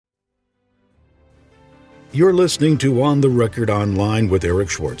You're listening to On the Record Online with Eric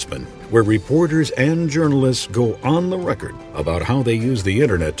Schwartzman, where reporters and journalists go on the record about how they use the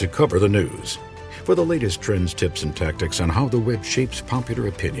internet to cover the news. For the latest trends, tips, and tactics on how the web shapes popular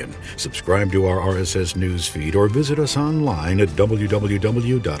opinion, subscribe to our RSS news feed or visit us online at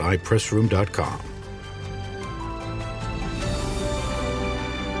www.ipressroom.com.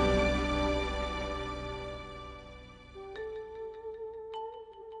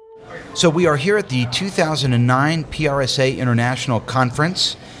 So we are here at the 2009 PRSA International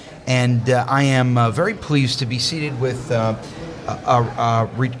Conference, and I am very pleased to be seated with a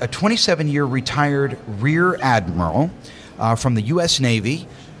 27-year retired Rear Admiral from the U.S. Navy.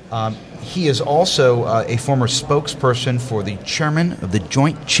 He is also a former spokesperson for the Chairman of the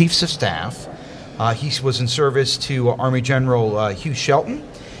Joint Chiefs of Staff. He was in service to Army General Hugh Shelton.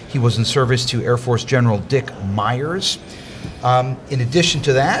 He was in service to Air Force General Dick Myers. In addition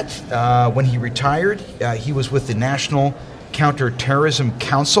to that, when he retired, he was with the National Counterterrorism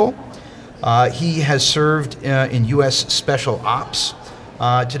Council. He has served in U.S. Special Ops.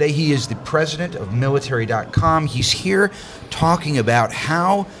 Today he is the president of Military.com. He's here talking about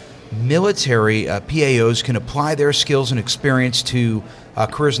how military PAOs can apply their skills and experience to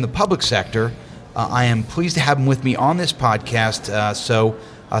careers in the public sector. I am pleased to have him with me on this podcast. So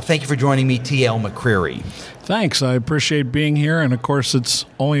thank you for joining me, T.L. McCreary. Thanks. I appreciate being here, and of course, it's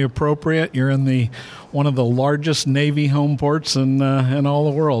only appropriate. You're in one of the largest Navy home ports in all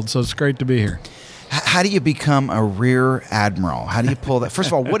the world, so it's great to be here. How do you become a Rear Admiral? How do you pull that? First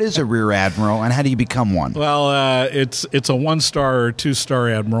of all, what is a Rear Admiral, and how do you become one? Well, it's a 1-star or 2-star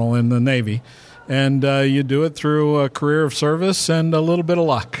admiral in the Navy, and you do it through a career of service and a little bit of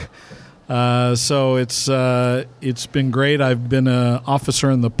luck. So it's been great. I've been an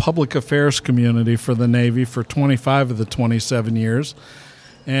officer in the public affairs community for the Navy for 25 of the 27 years,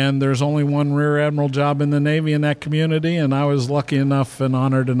 and there's only one Rear Admiral job in the Navy in that community, and I was lucky enough and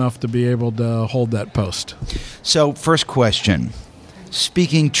honored enough to be able to hold that post. So, first question,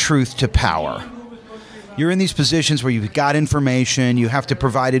 speaking truth to power. You're in these positions where you've got information, you have to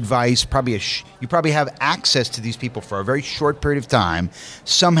provide advice, you probably have access to these people for a very short period of time.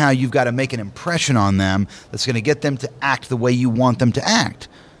 Somehow you've got to make an impression on them that's going to get them to act the way you want them to act.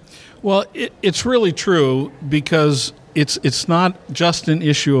 Well, it's really true, because it's not just an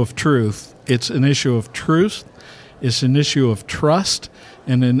issue of truth. It's an issue of truth, it's an issue of trust,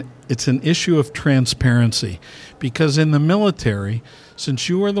 and it's an issue of transparency. Because in the military, since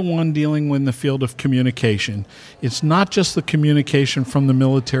you are the one dealing with the field of communication, it's not just the communication from the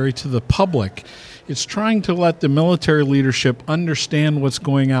military to the public. It's trying to let the military leadership understand what's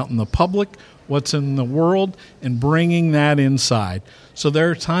going out in the public, what's in the world, and bringing that inside. So there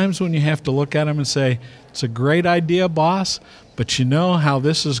are times when you have to look at them and say, it's a great idea, boss, but you know how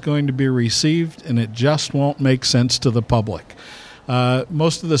this is going to be received, and it just won't make sense to the public.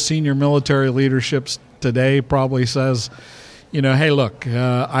 Most of the senior military leaderships today probably says, hey, look,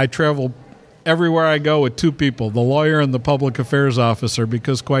 I travel everywhere I go with 2 people, the lawyer and the public affairs officer,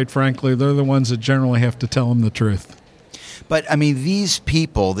 because quite frankly, they're the ones that generally have to tell them the truth. But, these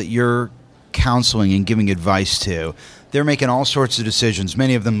people that you're counseling and giving advice to, they're making all sorts of decisions,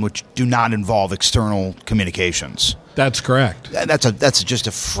 many of them which do not involve external communications. That's correct. That's just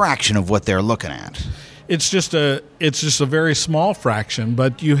a fraction of what they're looking at. It's just a very small fraction,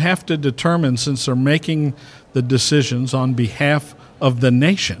 but you have to determine, since they're making the decisions on behalf of the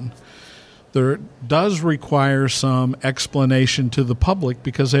nation, there does require some explanation to the public,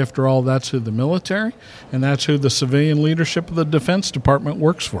 because after all, that's who the military and that's who the civilian leadership of the Defense Department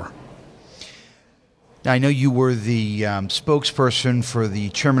works for. Now, I know you were the spokesperson for the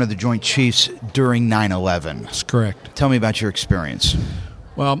Chairman of the Joint Chiefs during 9/11. That's correct. Tell me about your experience.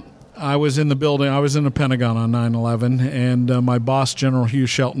 Well, I was in the building. I was in the Pentagon on 9/11, and my boss, General Hugh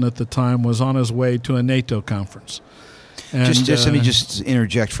Shelton, at the time, was on his way to a NATO conference. And, let me just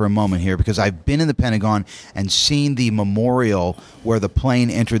interject for a moment here, because I've been in the Pentagon and seen the memorial where the plane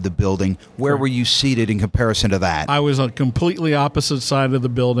entered the building. Where were you seated in comparison to that? I was on a completely opposite side of the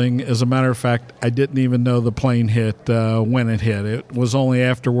building. As a matter of fact, I didn't even know the plane hit when it hit. It was only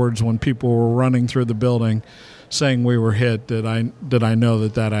afterwards, when people were running through the building saying we were hit, did I know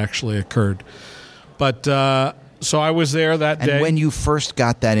that actually occurred. But so I was there that day. And when you first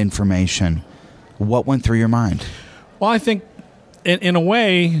got that information, what went through your mind? Well, I think in a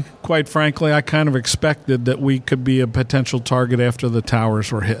way, quite frankly, I kind of expected that we could be a potential target after the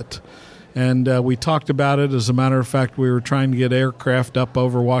towers were hit. And we talked about it. As a matter of fact, we were trying to get aircraft up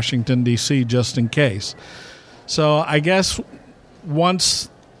over Washington, D.C. just in case. So I guess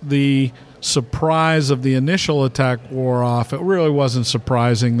once the surprise of the initial attack wore off, it really wasn't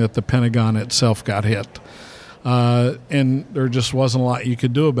surprising that the Pentagon itself got hit. And there just wasn't a lot you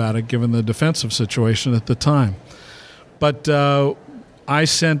could do about it given the defensive situation at the time. But I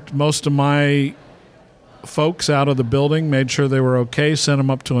sent most of my folks out of the building, made sure they were okay, sent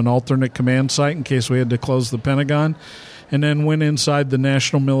them up to an alternate command site in case we had to close the Pentagon, and then went inside the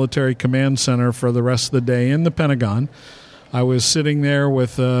National Military Command Center for the rest of the day in the Pentagon. I was sitting there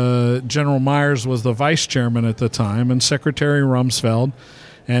with General Myers was the vice chairman at the time, and Secretary Rumsfeld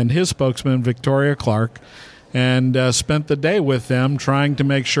and his spokesman, Victoria Clark, and spent the day with them trying to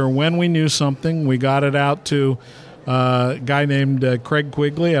make sure when we knew something, we got it out to a guy named Craig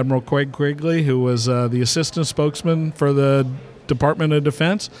Quigley, Admiral Craig Quigley, who was the assistant spokesman for the Department of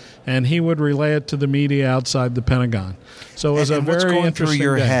Defense, and he would relay it to the media outside the Pentagon. So it was a very what's going interesting through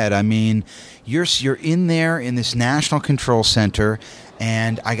your day. head? I mean, you're in there in this National Control Center,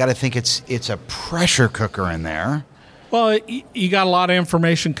 and I got to think it's a pressure cooker in there. Well, you got a lot of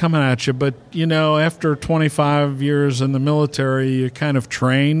information coming at you, but, after 25 years in the military, you're kind of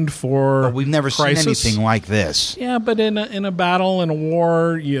trained for But we've never crisis. seen anything like this. Yeah, but in a battle, in a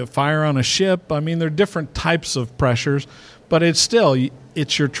war, you fire on a ship. I mean, there are different types of pressures, but it's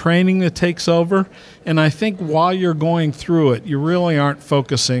your training that takes over. And I think while you're going through it, you really aren't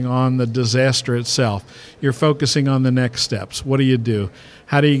focusing on the disaster itself. You're focusing on the next steps. What do you do?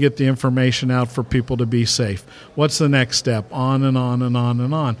 How do you get the information out for people to be safe? What's the next step? On and on and on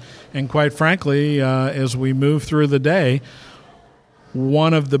and on. And quite frankly, as we move through the day,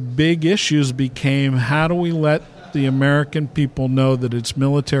 one of the big issues became how do we let the American people know that its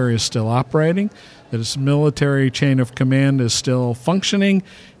military is still operating, that its military chain of command is still functioning,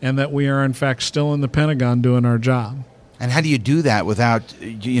 and that we are, in fact, still in the Pentagon doing our job. And how do you do that without,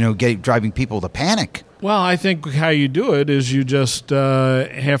 driving people to panic? Well, I think how you do it is you just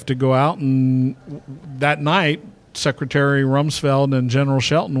have to go out, and that night, Secretary Rumsfeld and General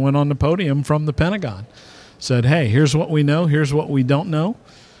Shelton went on the podium from the Pentagon, said, hey, here's what we know, here's what we don't know,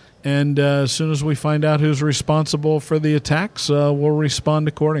 and as soon as we find out who's responsible for the attacks, we'll respond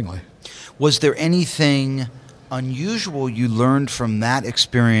accordingly. Was there anything unusual you learned from that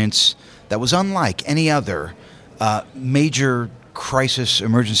experience that was unlike any other major crisis,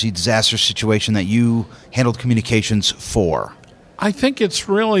 emergency, disaster situation that you handled communications for? I think it's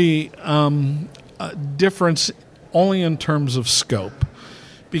really a difference only in terms of scope.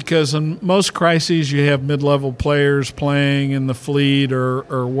 Because in most crises, you have mid-level players playing in the fleet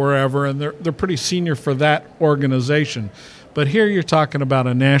or wherever, and they're pretty senior for that organization. But here you're talking about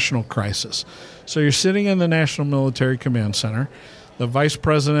a national crisis. So you're sitting in the National Military Command Center. The vice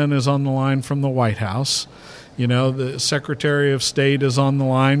president is on the line from the White House. The Secretary of State is on the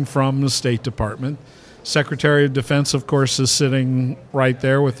line from the State Department. Secretary of Defense, of course, is sitting right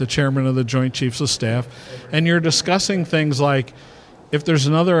there with the chairman of the Joint Chiefs of Staff. And you're discussing things like, if there's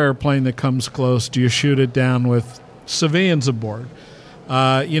another airplane that comes close, do you shoot it down with civilians aboard?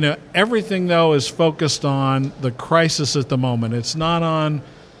 Everything, though, is focused on the crisis at the moment. It's not on,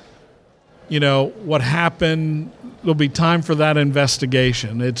 what happened. There'll be time for that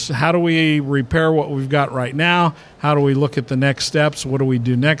investigation. It's how do we repair what we've got right now? How do we look at the next steps? What do we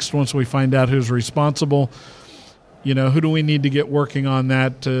do next once we find out who's responsible? Who do we need to get working on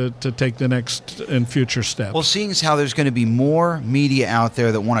that to take the next and future steps? Well, seeing as how there's going to be more media out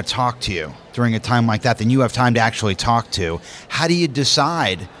there that want to talk to you during a time like that than you have time to actually talk to, how do you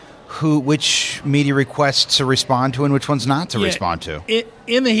decide which media requests to respond to and which ones not to respond to?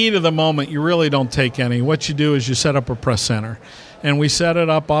 In the heat of the moment, you really don't take any. What you do is you set up a press center. And we set it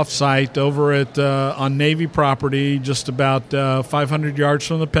up off-site over at on Navy property, just about 500 yards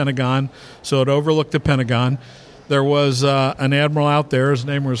from the Pentagon, so it overlooked the Pentagon. There was an admiral out there. His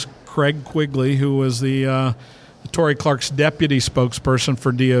name was Craig Quigley, who was the Tory Clark's deputy spokesperson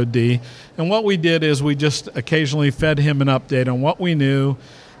for DOD. And what we did is we just occasionally fed him an update on what we knew,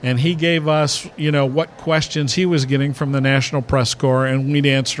 and he gave us, what questions he was getting from the National Press Corps, and we'd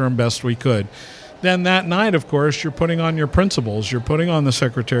answer them best we could. Then that night, of course, you're putting on your principals. You're putting on the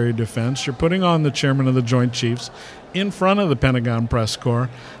Secretary of Defense. You're putting on the Chairman of the Joint Chiefs in front of the Pentagon Press Corps.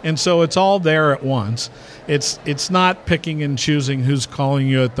 And so it's all there at once. It's not picking and choosing who's calling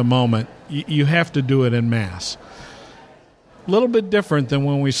you at the moment. You have to do it en masse. A little bit different than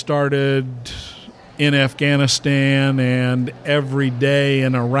when we started in Afghanistan and every day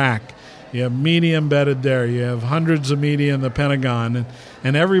in Iraq. You have media embedded there. You have hundreds of media in the Pentagon,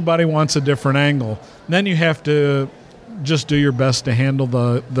 and everybody wants a different angle. And then you have to just do your best to handle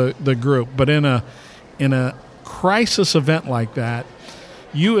the group. But in a crisis event like that,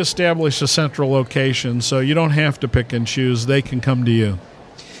 you establish a central location, so you don't have to pick and choose. They can come to you.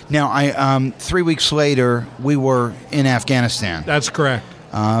 Now, 3 weeks later, we were in Afghanistan. That's correct.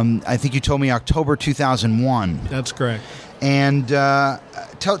 I think you told me October 2001. That's correct. And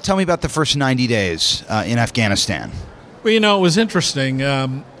tell me about the first 90 days in Afghanistan. Well, it was interesting.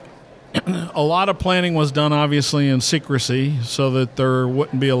 A lot of planning was done, obviously, in secrecy so that there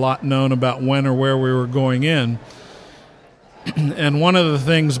wouldn't be a lot known about when or where we were going in. And one of the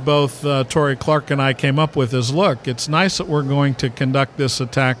things both Tory Clark and I came up with is, look, it's nice that we're going to conduct this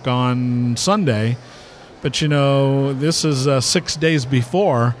attack on Sunday, but, this is 6 days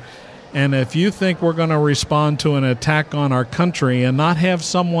before, and if you think we're going to respond to an attack on our country and not have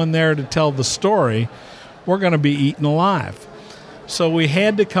someone there to tell the story, we're going to be eaten alive. So we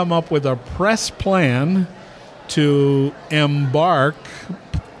had to come up with a press plan to embark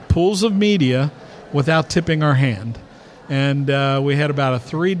pools of media without tipping our hand. And we had about a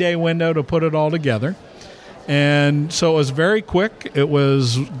 3-day window to put it all together. And so it was very quick. It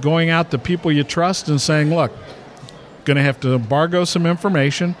was going out to people you trust and saying, look, going to have to embargo some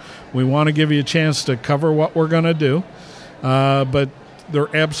information. We want to give you a chance to cover what we're going to do. But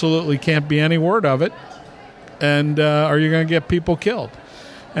there absolutely can't be any word of it. And are you going to get people killed?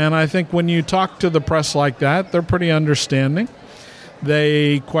 And I think when you talk to the press like that, they're pretty understanding.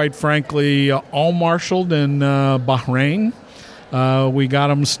 They, quite frankly, all marshaled in Bahrain. We got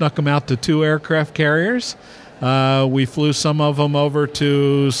them, snuck them out to 2 aircraft carriers. We flew some of them over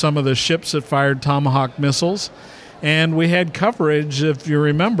to some of the ships that fired Tomahawk missiles. And we had coverage, if you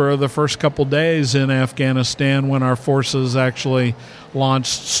remember, the first couple days in Afghanistan when our forces actually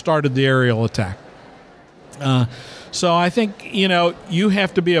started the aerial attack. So I think, you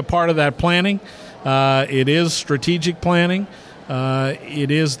have to be a part of that planning. It is strategic planning.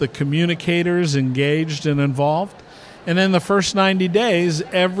 It is the communicators engaged and involved. And then the first 90 days,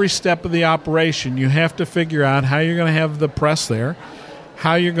 every step of the operation, you have to figure out how you're going to have the press there,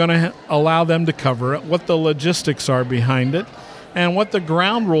 how you're going to allow them to cover it, what the logistics are behind it, and what the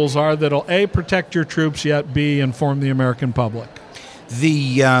ground rules are that'll, A, protect your troops, yet B, inform the American public.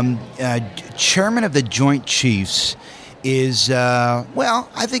 The chairman of the Joint Chiefs is, I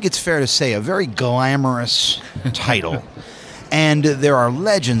think it's fair to say, a very glamorous title. And there are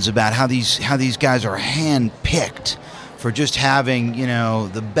legends about how these guys are hand-picked for just having,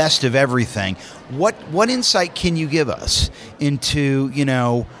 the best of everything. What insight can you give us into,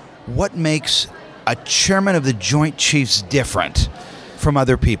 what makes a chairman of the Joint Chiefs different from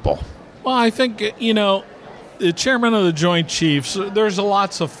other people? Well, I think, the chairman of the Joint Chiefs, there's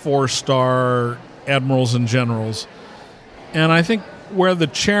lots of 4-star admirals and generals. And I think where the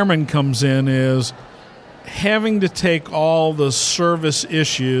chairman comes in is having to take all the service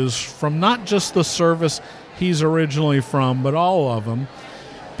issues from not just the service he's originally from, but all of them,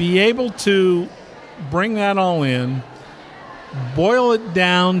 be able to bring that all in, boil it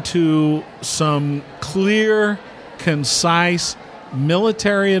down to some clear, concise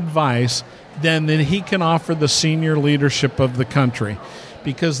military advice then he can offer the senior leadership of the country,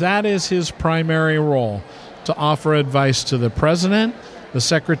 because that is his primary role, to offer advice to the president, the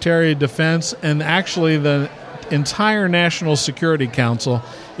Secretary of Defense, and actually the entire National Security Council.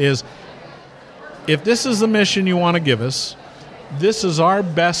 Is, if this is the mission you want to give us, this is our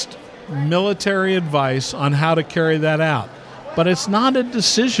best military advice on how to carry that out. But it's not a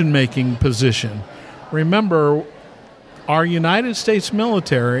decision-making position. Remember, our United States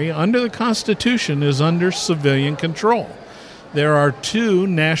military, under the Constitution, is under civilian control. There are 2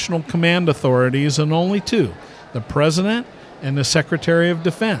 national command authorities, and only 2, the President and the Secretary of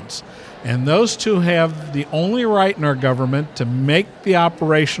Defense. And those 2 have the only right in our government to make the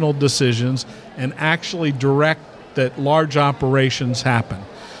operational decisions and actually direct that large operations happen.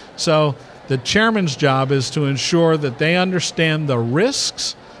 So the chairman's job is to ensure that they understand the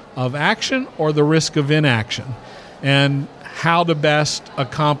risks of action or the risk of inaction, and how to best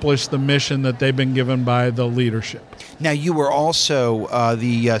accomplish the mission that they've been given by the leadership. Now, you were also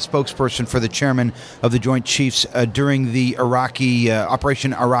the spokesperson for the chairman of the Joint Chiefs during the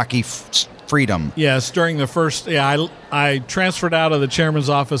Operation Iraqi Freedom. Yes, during the first, I transferred out of the chairman's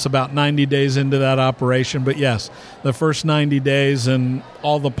office about 90 days into that operation, but yes, the first 90 days and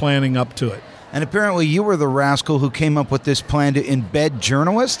all the planning up to it. And apparently you were the rascal who came up with this plan to embed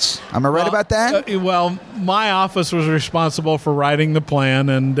journalists. Am I right about that? My office was responsible for writing the plan,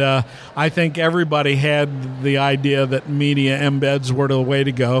 and I think everybody had the idea that media embeds were the way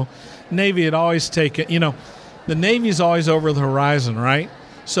to go. Navy had always taken, the Navy's always over the horizon, right?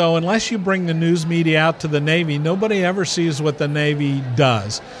 So unless you bring the news media out to the Navy, nobody ever sees what the Navy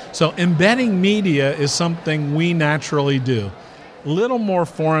does. So embedding media is something we naturally do. A little more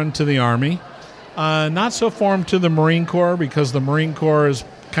foreign to the Army. Not so foreign to the Marine Corps, because the Marine Corps is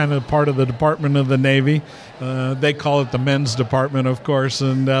kind of part of the Department of the Navy. They call it the men's department, of course,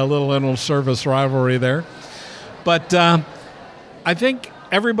 and a little inter-service rivalry there. But I think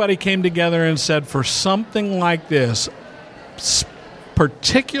everybody came together and said for something like this,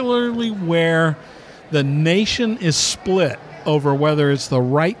 particularly where the nation is split over whether it's the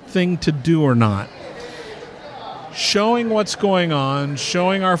right thing to do or not, showing what's going on,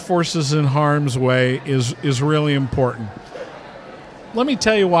 showing our forces in harm's way is really important. Let me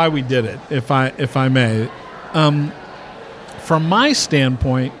tell you why we did it, if I may. From my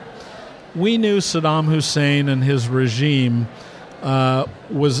standpoint, we knew Saddam Hussein and his regime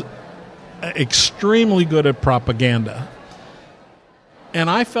was extremely good at propaganda. And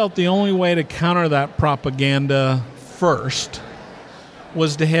I felt the only way to counter that propaganda first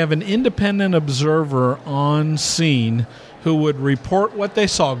was to have an independent observer on scene who would report what they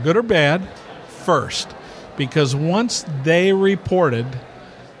saw, good or bad, first. Because once they reported,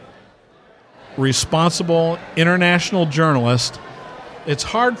 responsible international journalists, it's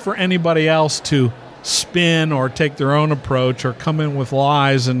hard for anybody else to spin or take their own approach or come in with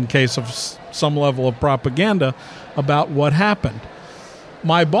lies in case of some level of propaganda about what happened.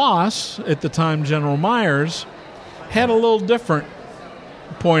 My boss, at the time, General Myers, had a little different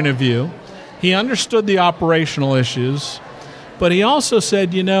point of view. He understood the operational issues, but he also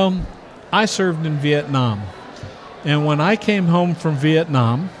said, I served in Vietnam. And when I came home from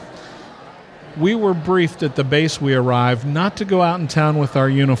Vietnam, we were briefed at the base we arrived not to go out in town with our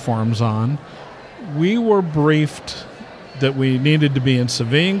uniforms on. We were briefed that we needed to be in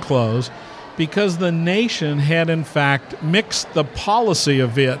civilian clothes because the nation had, in fact, mixed the policy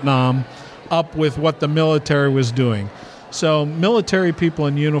of Vietnam up with what the military was doing. So military people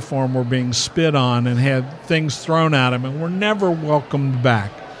in uniform were being spit on and had things thrown at them and were never welcomed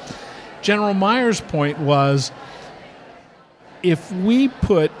back. General Myers' point was, if we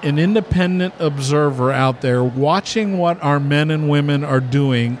put an independent observer out there watching what our men and women are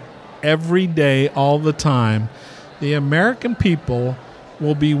doing every day, all the time, the American people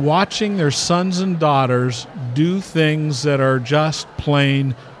will be watching their sons and daughters do things that are just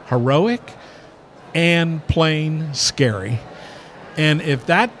plain heroic and plain scary. And if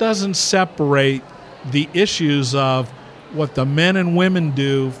that doesn't separate the issues of what the men and women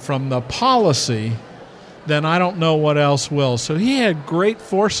do from the policy, then I don't know what else will. So he had great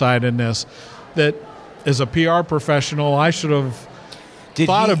foresight in this that as a PR professional I should have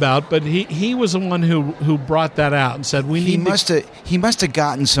thought about, but he was the one who brought that out and said he must have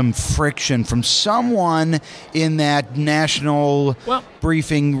gotten some friction from someone in that national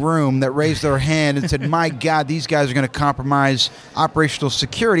briefing room that raised their hand and said, my God, these guys are going to compromise operational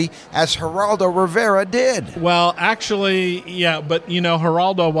security, as Geraldo Rivera did. Well, actually, yeah, but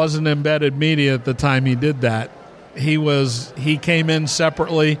Geraldo wasn't embedded media at the time he did that. He came in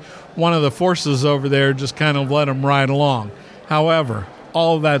separately. One of the forces over there just kind of let him ride along. However,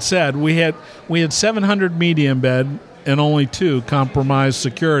 all of that said, we had 700 media in bed and only 2 compromised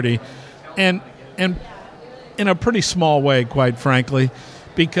security, and in a pretty small way, quite frankly,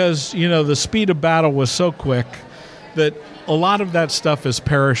 because the speed of battle was so quick that a lot of that stuff is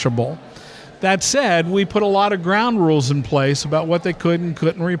perishable. That said, we put a lot of ground rules in place about what they could and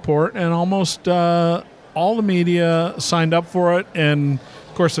couldn't report, and almost all the media signed up for it, and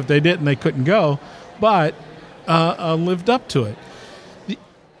of course if they didn't, they couldn't go, but lived up to it.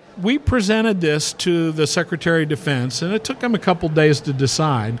 We presented this to the Secretary of Defense, and it took him a couple days to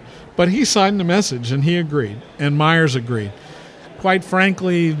decide, but he signed the message, and he agreed, and Myers agreed. Quite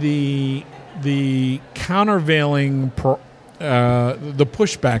frankly, the countervailing, the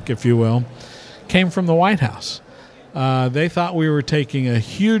pushback, if you will, came from the White House. They thought we were taking a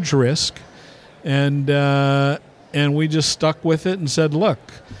huge risk, and we just stuck with it and said, look,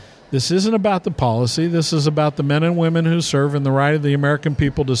 this isn't about the policy. This is about the men and women who serve and the right of the American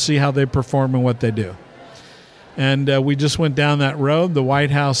people to see how they perform and what they do. And we just went down that road. The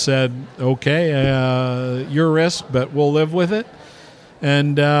White House said, okay, your risk, but we'll live with it.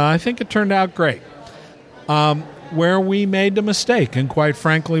 And I think it turned out great. Where we made the mistake, and quite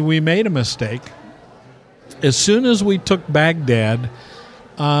frankly, we made a mistake, as soon as we took Baghdad,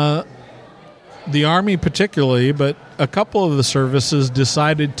 the Army particularly, but a couple of the services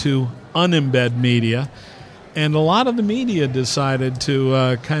decided to unembed media, and a lot of the media decided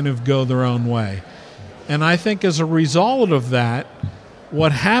to kind of go their own way. And I think as a result of that,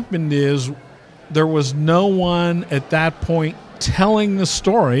 what happened is there was no one at that point telling the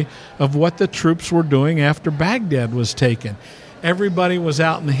story of what the troops were doing after Baghdad was taken. Everybody was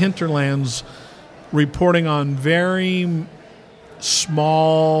out in the hinterlands reporting on very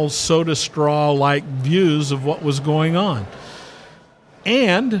small soda straw-like views of what was going on.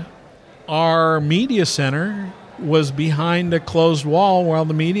 And our media center was behind a closed wall while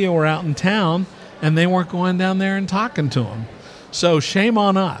the media were out in town, and they weren't going down there and talking to them. So shame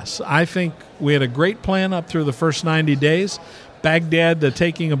on us. I think we had a great plan up through the first 90 days. The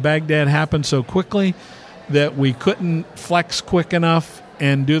taking of Baghdad happened so quickly that we couldn't flex quick enough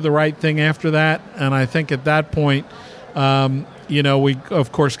and do the right thing after that. And I think at that point, we,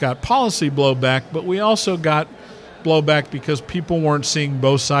 of course, got policy blowback, but we also got blowback because people weren't seeing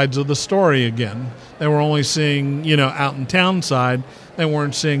both sides of the story again. They were only seeing, out in town side. They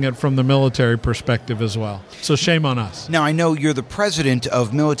weren't seeing it from the military perspective as well. So shame on us. Now, I know you're the president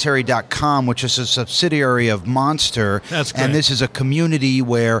of Military.com, which is a subsidiary of Monster. That's great. And this is a community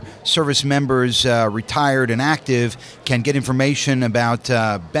where service members, retired and active, can get information about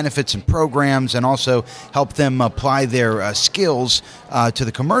benefits and programs and also help them apply their skills to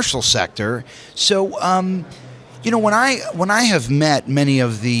the commercial sector. So, when I have met many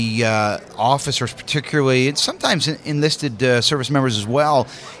of the officers, particularly, and sometimes enlisted service members as well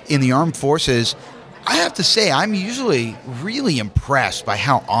in the armed forces, I have to say I'm usually really impressed by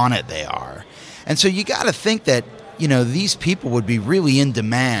how on it they are. And so you got to think that, these people would be really in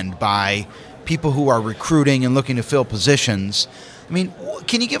demand by people who are recruiting and looking to fill positions. I mean,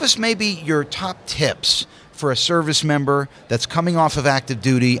 can you give us maybe your top tips for a service member that's coming off of active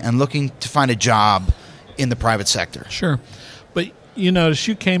duty and looking to find a job in the private sector? Sure. But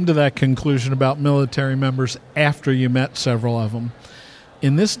you came to that conclusion about military members after you met several of them.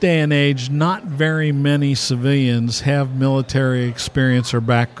 In this day and age, not very many civilians have military experience or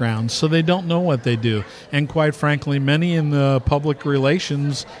background, so they don't know what they do. And quite frankly, many in the public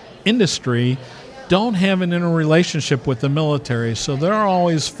relations industry don't have an interrelationship with the military, so they're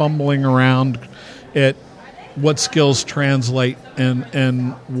always fumbling around at what skills translate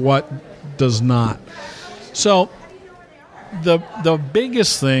and what does not. So the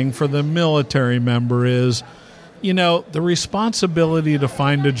biggest thing for the military member is, the responsibility to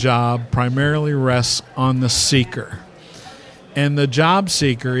find a job primarily rests on the seeker. And the job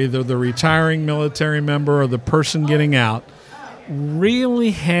seeker, either the retiring military member or the person getting out, really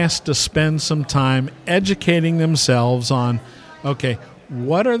has to spend some time educating themselves on, okay,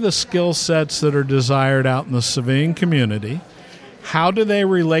 what are the skill sets that are desired out in the civilian community? How do they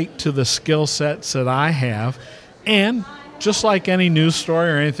relate to the skill sets that I have? And just like any news story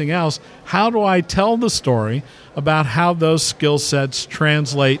or anything else, how do I tell the story about how those skill sets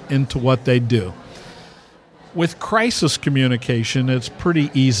translate into what they do? With crisis communication, it's pretty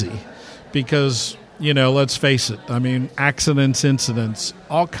easy because, let's face it, accidents, incidents,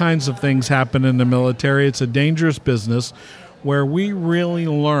 all kinds of things happen in the military. It's a dangerous business where we really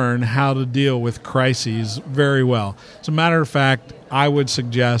learn how to deal with crises very well. As a matter of fact, I would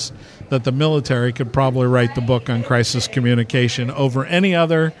suggest that the military could probably write the book on crisis communication over any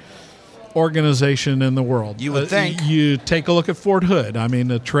other organization in the world. You would think. You take a look at Fort Hood.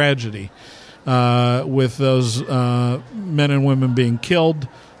 A tragedy with those men and women being killed,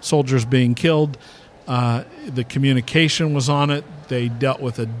 soldiers being killed. The communication was on it. They dealt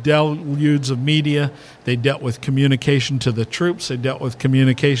with a deluge of media. They dealt with communication to the troops. They dealt with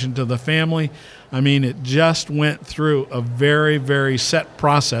communication to the family. It just went through a very, very set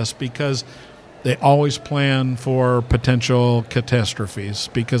process because they always plan for potential catastrophes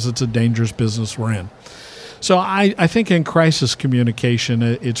because it's a dangerous business we're in. So I think in crisis communication,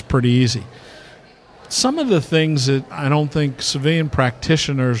 it's pretty easy. Some of the things that I don't think civilian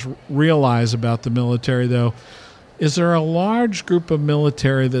practitioners realize about the military, though, is there are a large group of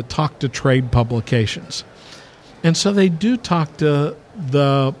military that talk to trade publications. And so they do talk to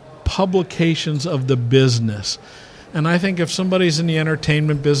the publications of the business. And I think if somebody's in the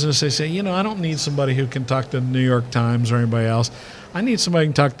entertainment business, they say, I don't need somebody who can talk to the New York Times or anybody else. I need somebody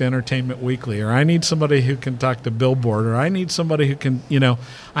who can talk to Entertainment Weekly, or I need somebody who can talk to Billboard, or I need somebody who can,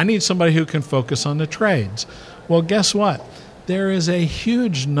 I need somebody who can focus on the trades. Well, guess what? There is a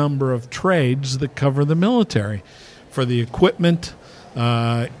huge number of trades that cover the military. For the equipment,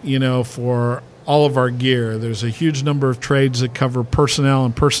 for all of our gear. There's a huge number of trades that cover personnel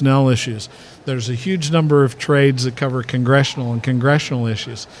and personnel issues. There's a huge number of trades that cover congressional and congressional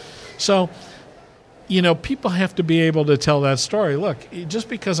issues. So, people have to be able to tell that story. Look, just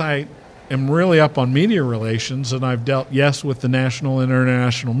because I am really up on media relations and I've dealt, with the national and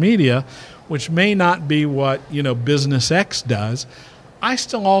international media, which may not be what, Business X does, I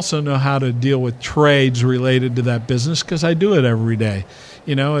still also know how to deal with trades related to that business because I do it every day.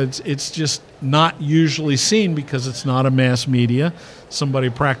 It's just not usually seen because it's not a mass media.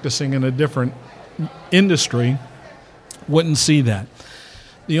 Somebody practicing in a different industry wouldn't see that.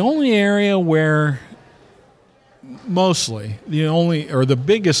 The only area where Mostly. The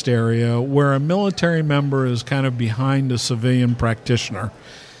biggest area where a military member is kind of behind a civilian practitioner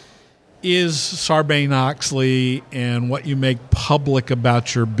is Sarbanes-Oxley and what you make public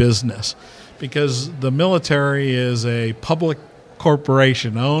about your business. Because the military is a public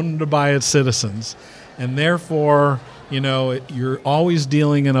corporation owned by its citizens, and therefore, you're always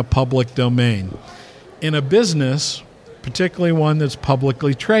dealing in a public domain. In a business, particularly one that's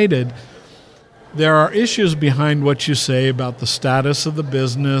publicly traded, there are issues behind what you say about the status of the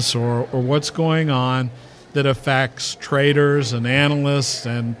business or what's going on that affects traders and analysts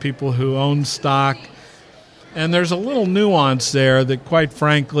and people who own stock. And there's a little nuance there that, quite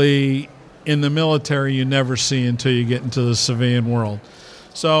frankly, in the military you never see until you get into the civilian world.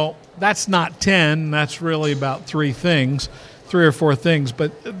 So that's not 10. That's really about 3 or 4 things.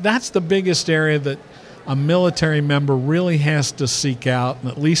 But that's the biggest area that a military member really has to seek out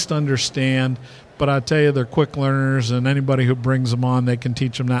and at least understand. But I tell you, they're quick learners, and anybody who brings them on, they can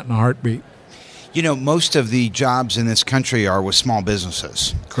teach them that in a heartbeat. Most of the jobs in this country are with small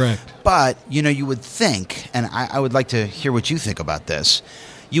businesses. Correct. But, you would think, and I would like to hear what you think about this,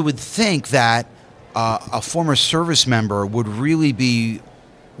 you would think that a former service member would really be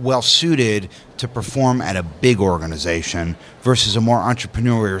well suited to perform at a big organization versus a more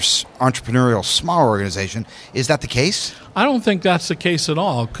entrepreneurial small organization. Is that the case? I don't think that's the case at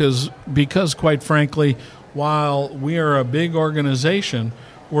all because quite frankly, while we are a big organization,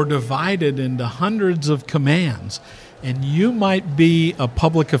 we're divided into hundreds of commands. And you might be a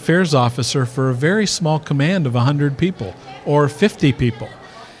public affairs officer for a very small command of 100 people or 50 people.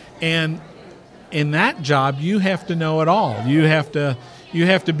 And in that job, you have to know it all. You have to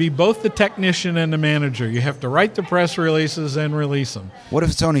be both the technician and the manager. You have to write the press releases and release them. What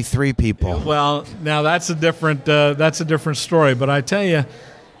if it's only 3 people? Well, now that's a different story. But I tell you,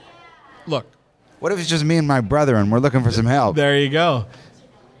 look. What if it's just me and my brother and we're looking for some help? There you go.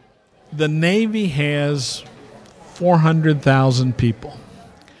 The Navy has 400,000 people.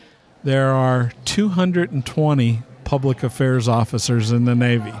 There are 220 public affairs officers in the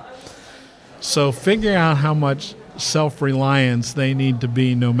Navy. So figure out how much self-reliance they need to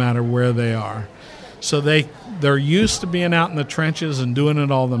be no matter where they are. So they're used to being out in the trenches and doing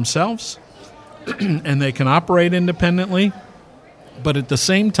it all themselves, and they can operate independently, but at the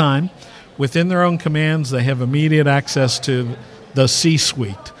same time, within their own commands, they have immediate access to the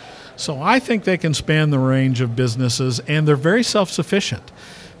C-suite. So I think they can span the range of businesses, and they're very self-sufficient.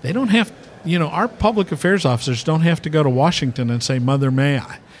 They don't have, our public affairs officers don't have to go to Washington and say, "Mother, may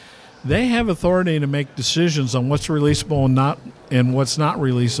I?" They have authority to make decisions on what's releasable and what's not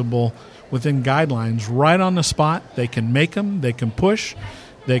releasable within guidelines right on the spot. They can make them, they can push,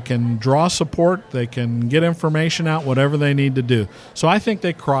 they can draw support, they can get information out, whatever they need to do. So I think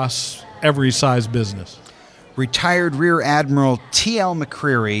they cross every size business. Retired Rear Admiral T.L.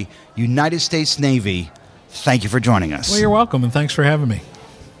 McCreary, United States Navy, thank you for joining us. Well, you're welcome, and thanks for having me.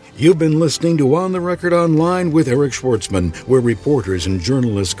 You've been listening to On the Record Online with Eric Schwartzman, where reporters and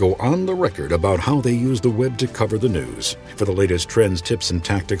journalists go on the record about how they use the web to cover the news. For the latest trends, tips, and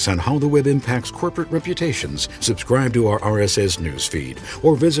tactics on how the web impacts corporate reputations, subscribe to our RSS news feed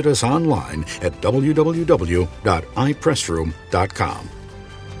or visit us online at www.ipressroom.com.